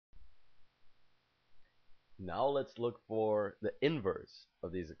Now let's look for the inverse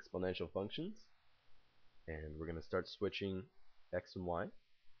of these exponential functions, and we're going to start switching x and y.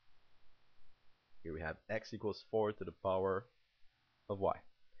 Here we have x equals 4 to the power of y.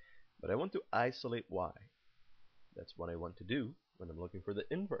 But I want to isolate y. That's what I want to do when I'm looking for the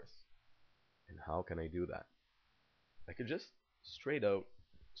inverse. And how can I do that? I could just straight out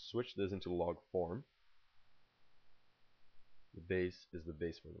switch this into log form. The base is the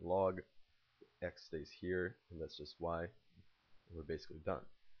base from the log. X stays here, and that's just y. And we're basically done.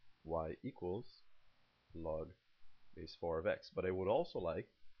 Y equals log base 4 of x. But I would also like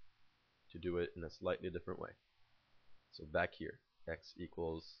to do it in a slightly different way. So back here, x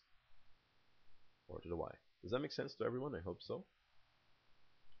equals 4 to the y. Does that make sense to everyone? I hope so.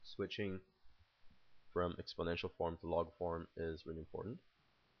 Switching from exponential form to log form is really important.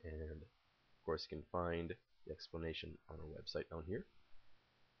 And of course you can find the explanation on our website down here.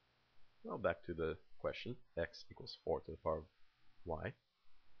 Now back to the question, x equals 4 to the power of y.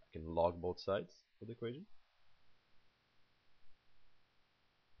 I can log both sides of the equation.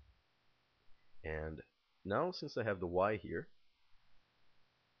 And now since I have the y here,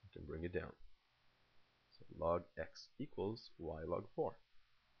 I can bring it down. So log x equals y log 4.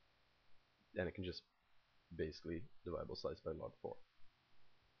 And I can just basically divide both sides by log 4.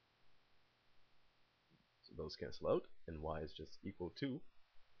 So those cancel out, and y is just equal to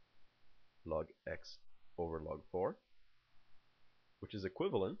log x over log 4, which is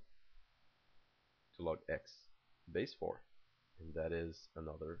equivalent to log x base 4, and that is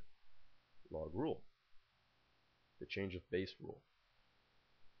another log rule, the change of base rule,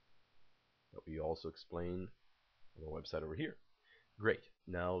 that we also explain on the website over here. Great,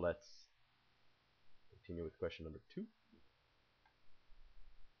 now let's continue with question number 2.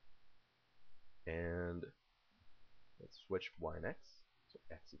 And let's switch y and x. So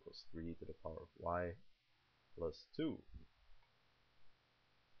x equals 3 to the power of y plus 2.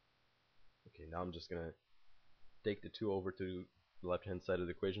 Okay, now I'm just going to take the 2 over to the left hand side of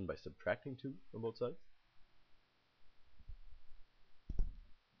the equation by subtracting 2 from both sides.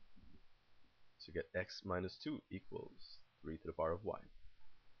 So you get x minus 2 equals 3 to the power of y.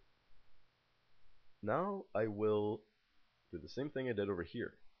 Now I will do the same thing I did over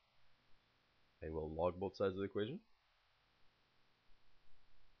here. I will log both sides of the equation.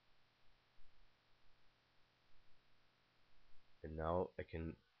 And now I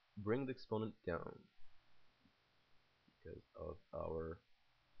can bring the exponent down because of our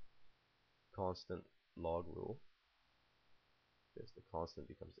constant log rule. Because the constant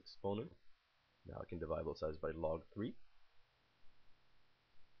becomes exponent. Now I can divide both sides by log 3.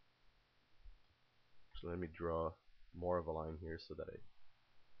 So let me draw more of a line here so that I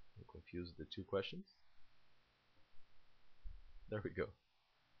don't confuse the two questions. There we go.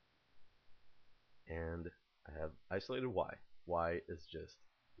 And I have isolated y. Y is just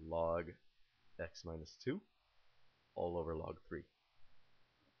log x minus 2 all over log 3.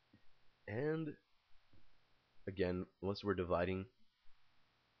 And again, once we're dividing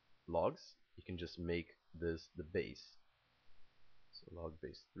logs, you can just make this the base. So log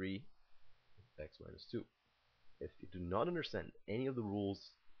base 3 of x minus 2. If you do not understand any of the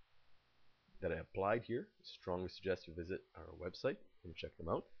rules that I applied here, I strongly suggest you visit our website and check them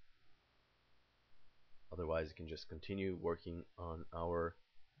out. Otherwise, you can just continue working on our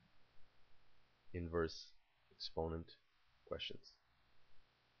inverse exponent questions.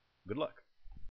 Good luck!